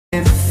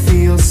It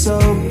feels so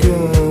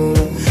good.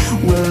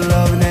 We're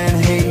loving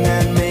and hating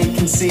and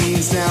making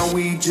scenes. Now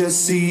we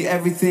just see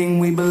everything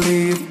we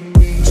believe.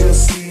 We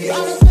just see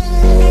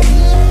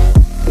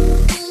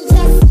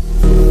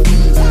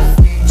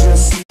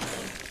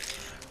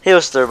Hey,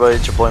 what's up everybody,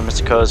 it's your boy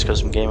Mr.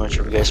 Custom Gamer,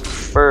 whichever you guys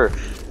prefer.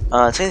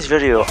 Today's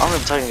video, I'm going to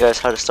be telling you guys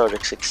how to start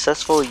a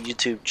successful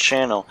YouTube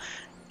channel.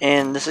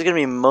 And this is going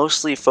to be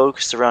mostly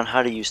focused around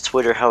how to use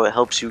Twitter, how it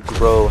helps you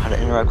grow, how to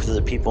interact with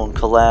other people and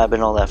collab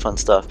and all that fun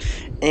stuff.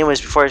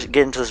 Anyways, before I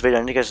get into this video,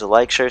 I need you guys to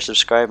like, share,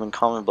 subscribe, and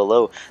comment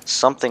below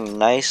something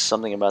nice,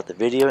 something about the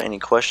video, any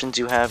questions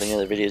you have, any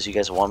other videos you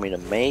guys want me to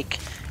make,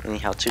 any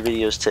how-to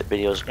videos, tip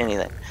videos,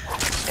 anything.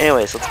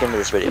 Anyways, let's get into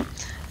this video.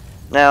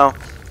 Now,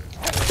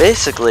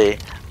 basically,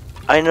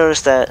 I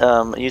noticed that a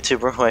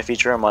YouTuber who I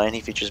feature on mine,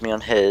 he features me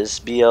on his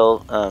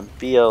B3.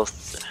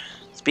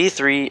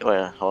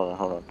 Wait,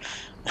 hold on.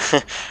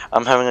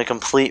 I'm having a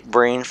complete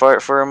brain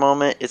fart for a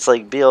moment. It's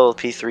like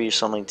BLP3 or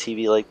something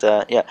TV like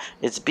that. Yeah,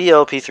 it's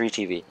BLP3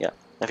 TV. Yeah,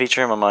 I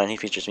feature him on mine. He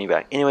features me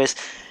back. Anyways,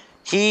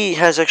 he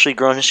has actually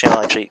grown his channel.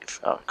 Actually,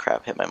 oh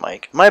crap, hit my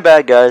mic. My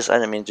bad, guys. I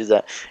didn't mean to do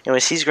that.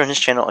 Anyways, he's grown his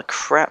channel a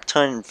crap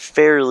ton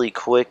fairly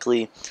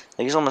quickly.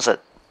 Like he's almost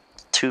at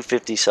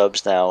 250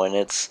 subs now, and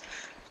it's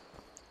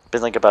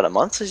been like about a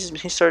month since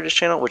he started his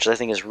channel, which I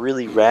think is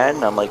really rad,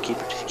 and I'm like,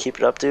 keep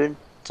it up, dude.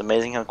 It's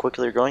amazing how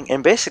quickly you're growing.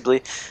 And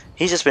basically,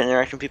 he's just been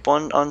interacting with people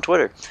on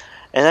Twitter,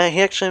 and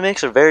he actually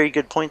makes a very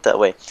good point that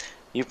way.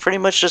 You pretty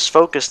much just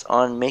focused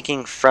on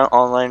making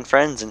online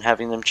friends and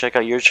having them check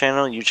out your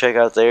channel, you check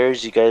out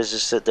theirs, you guys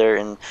just sit there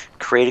and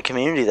create a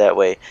community that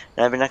way.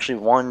 And I've been actually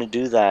wanting to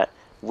do that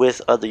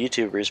with other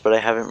YouTubers, but I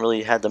haven't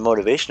really had the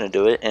motivation to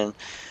do it. And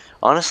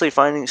honestly,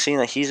 seeing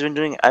that he's been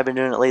doing it, I've been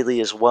doing it lately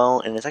as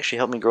well, and it's actually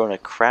helped me grow in a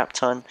crap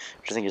ton,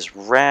 which I think is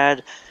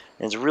rad,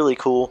 and it's really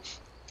cool.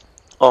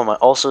 Oh, I'm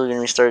also going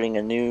to be starting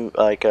a new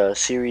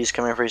series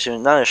coming up pretty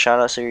soon. Not a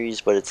shout-out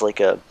series, but it's like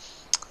a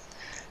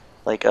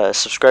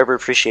subscriber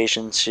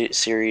appreciation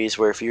series,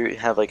 where if you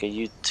have like a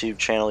YouTube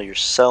channel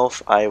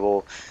yourself, I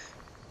will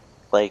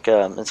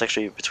it's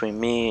actually between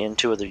me and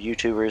 2 other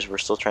YouTubers. We're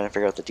still trying to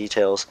figure out the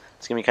details.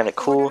 It's going to be kind of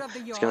cool.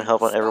 It's going to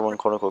help everyone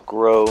quote-unquote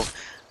grow.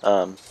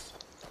 And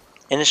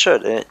it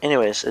should.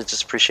 Anyways, it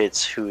just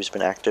appreciates who's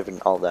been active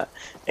and all that.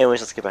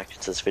 Anyways, let's get back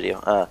into this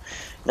video.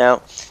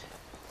 Now,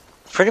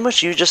 pretty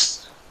much you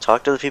just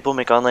talk to the people,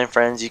 make online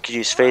friends. You could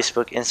use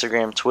Facebook,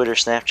 Instagram, Twitter,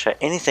 Snapchat,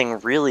 anything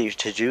really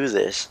to do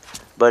this.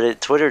 But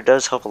Twitter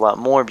does help a lot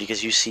more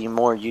because you see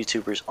more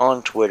YouTubers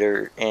on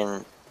Twitter,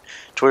 and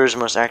Twitter's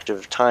most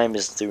active time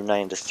is through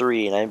 9 to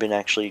 3, and I've been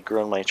actually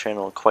growing my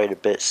channel quite a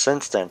bit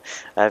since then.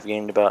 I've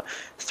gained about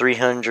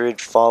 300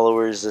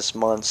 followers this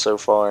month so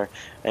far,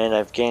 and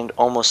I've gained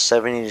almost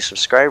 70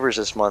 subscribers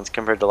this month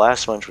compared to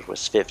last month, which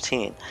was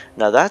 15.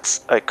 Now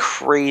that's a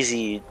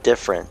crazy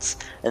difference.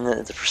 And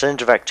the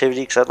percentage of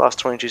activity, because I lost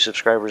 22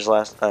 subscribers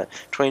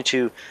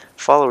 22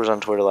 followers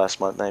on Twitter last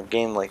month, and I've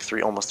gained like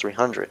almost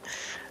 300.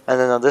 And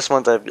then this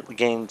month I've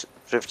gained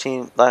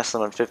 15, last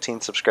month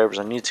 15 subscribers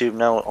on YouTube,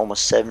 now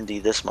almost 70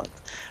 this month,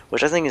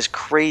 which I think is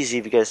crazy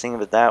if you guys think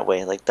of it that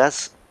way. Like,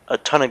 that's a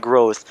ton of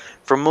growth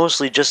for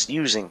mostly just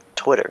using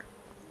Twitter,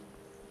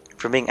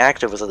 for being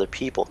active with other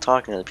people,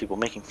 talking to other people,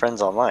 making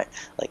friends online.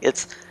 Like,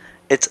 it's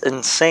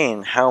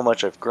insane how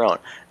much I've grown.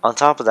 On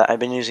top of that, I've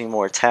been using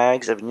more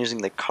tags, I've been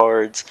using the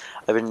cards,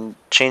 I've been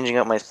changing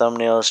up my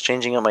thumbnails,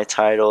 changing up my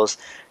titles,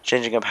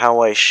 changing up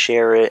how I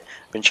share it.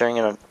 I've been sharing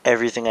it on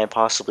everything I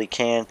possibly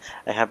can.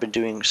 I have been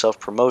doing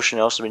self-promotion.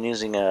 I've also been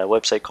using a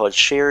website called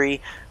Sharee.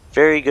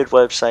 Very good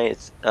website.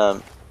 It's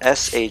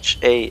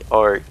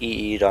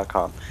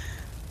SHAREE.com.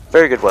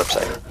 Very good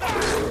website.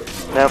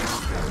 Now,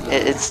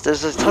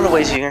 there's a ton of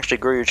ways you can actually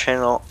grow your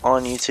channel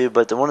on YouTube,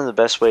 but one of the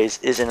best ways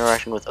is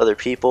interacting with other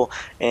people.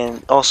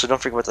 And also, don't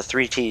forget about the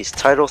 3 T's: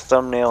 title,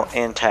 thumbnail,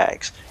 and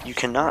tags. You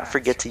cannot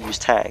forget to use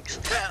tags.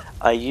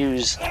 I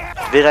use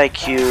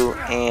vidIQ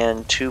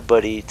and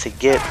TubeBuddy to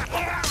get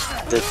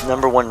the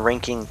 #1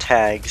 ranking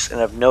tags, and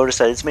I've noticed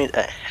that it's made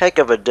a heck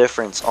of a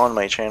difference on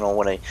my channel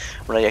when I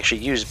actually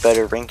use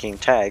better ranking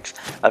tags.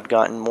 I've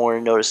gotten more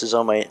notices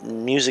on my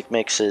music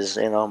mixes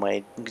and on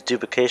my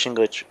duplication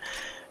glitch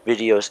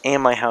videos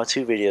and my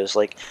how-to videos.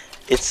 Like,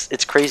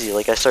 it's crazy.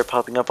 Like, I start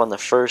popping up on the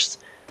first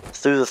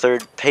through the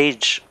 3rd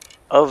page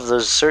of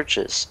those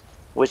searches,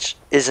 which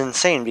is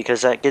insane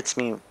because that gets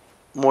me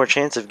more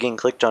chance of getting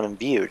clicked on and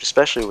viewed,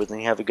 especially when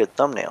you have a good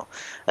thumbnail.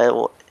 It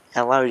will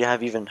allow you to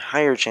have even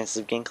higher chances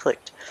of getting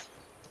clicked.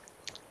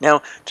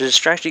 Now, to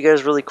distract you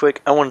guys really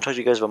quick, I want to talk to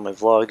you guys about my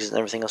vlogs and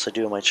everything else I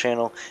do on my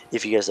channel.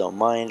 If you guys don't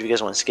mind, if you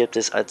guys want to skip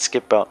this, I'd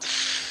skip about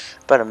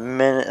a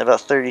minute, about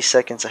 30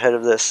 seconds ahead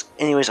of this.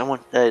 Anyways, I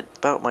want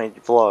about my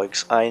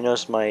vlogs. I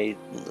noticed my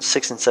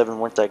 6 and 7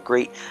 weren't that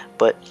great,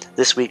 but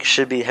this week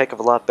should be a heck of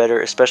a lot better,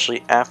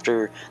 especially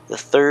after the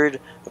 3rd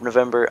of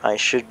November. I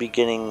should be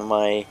getting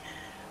my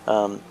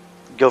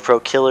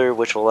GoPro Killer,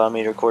 which will allow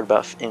me to record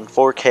about in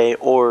 4K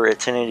or at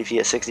 1080p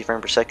at 60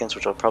 frames per second,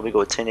 which I'll probably go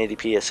with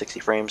 1080p at 60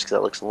 frames because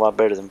that looks a lot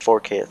better than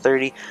 4K at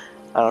 30.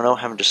 I don't know,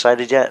 haven't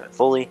decided yet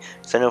fully,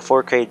 because I know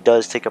 4K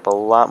does take up a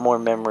lot more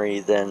memory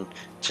than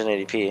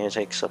 1080p, and it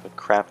takes up a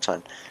crap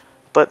ton.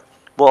 But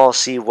we'll all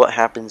see what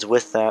happens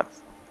with that.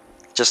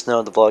 Just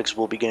know the vlogs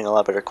will be getting a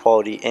lot better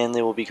quality, and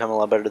they will become a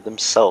lot better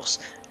themselves.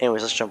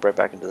 Anyways, let's jump right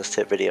back into this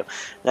tip video.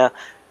 Now,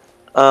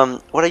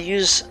 what I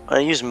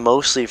use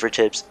mostly for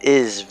tips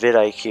is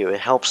vidIQ. It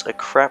helps a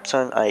crap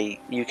ton. I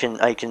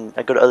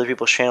go to other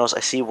people's channels. I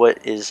see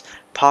what is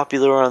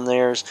popular on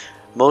theirs.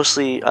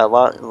 Mostly a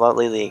lot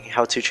lately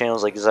how-to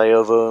channels like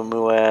Ziovo,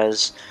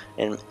 Muaz,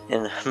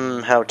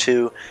 and How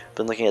To.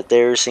 Been looking at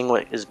theirs, seeing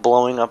what is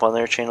blowing up on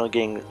their channel,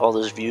 getting all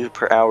those views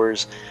per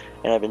hours,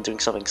 and I've been doing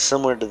something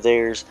similar to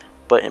theirs,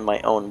 but in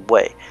my own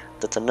way.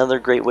 That's another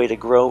great way to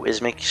grow,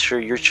 is making sure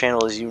your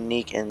channel is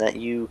unique and that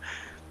you.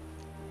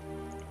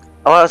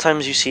 A lot of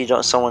times you see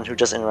someone who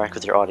doesn't interact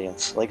with your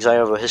audience. Like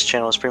Ziovo, his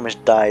channel has pretty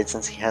much died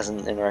since he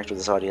hasn't interacted with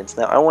his audience.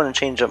 Now I want to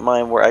change up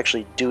mine where I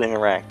actually do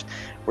interact,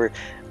 where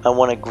I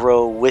want to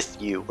grow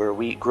with you, where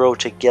we grow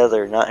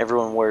together, not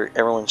everyone where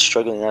everyone's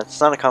struggling.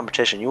 That's not a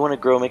competition. You want to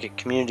grow, make a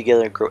community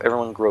together, grow.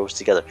 Everyone grows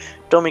together.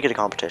 Don't make it a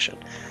competition.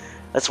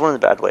 That's one of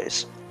the bad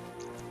ways.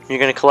 If you're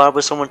going to collab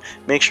with someone,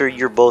 make sure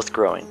you're both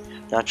growing,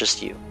 not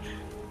just you.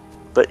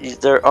 But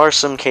there are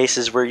some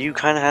cases where you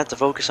kind of have to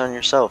focus on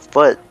yourself,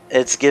 but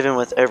it's given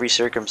with every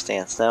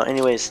circumstance. Now,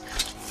 anyways,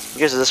 if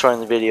you guys are this far in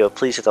the video,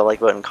 please hit that like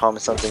button,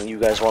 comment something you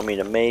guys want me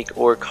to make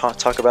or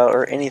talk about,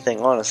 or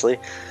anything, honestly.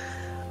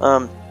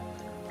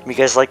 If you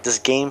guys like this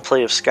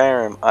gameplay of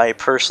Skyrim, I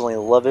personally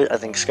love it. I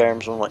think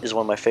Skyrim is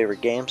one of my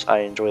favorite games. I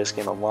enjoy this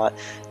game a lot.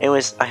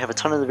 Anyways, I have a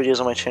ton of the videos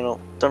on my channel.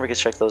 Don't forget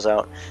to check those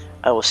out.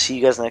 I will see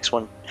you guys next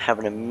one. Have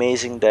an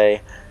amazing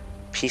day.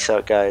 Peace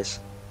out, guys.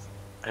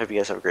 I hope you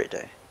guys have a great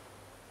day.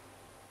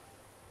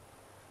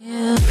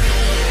 Yeah.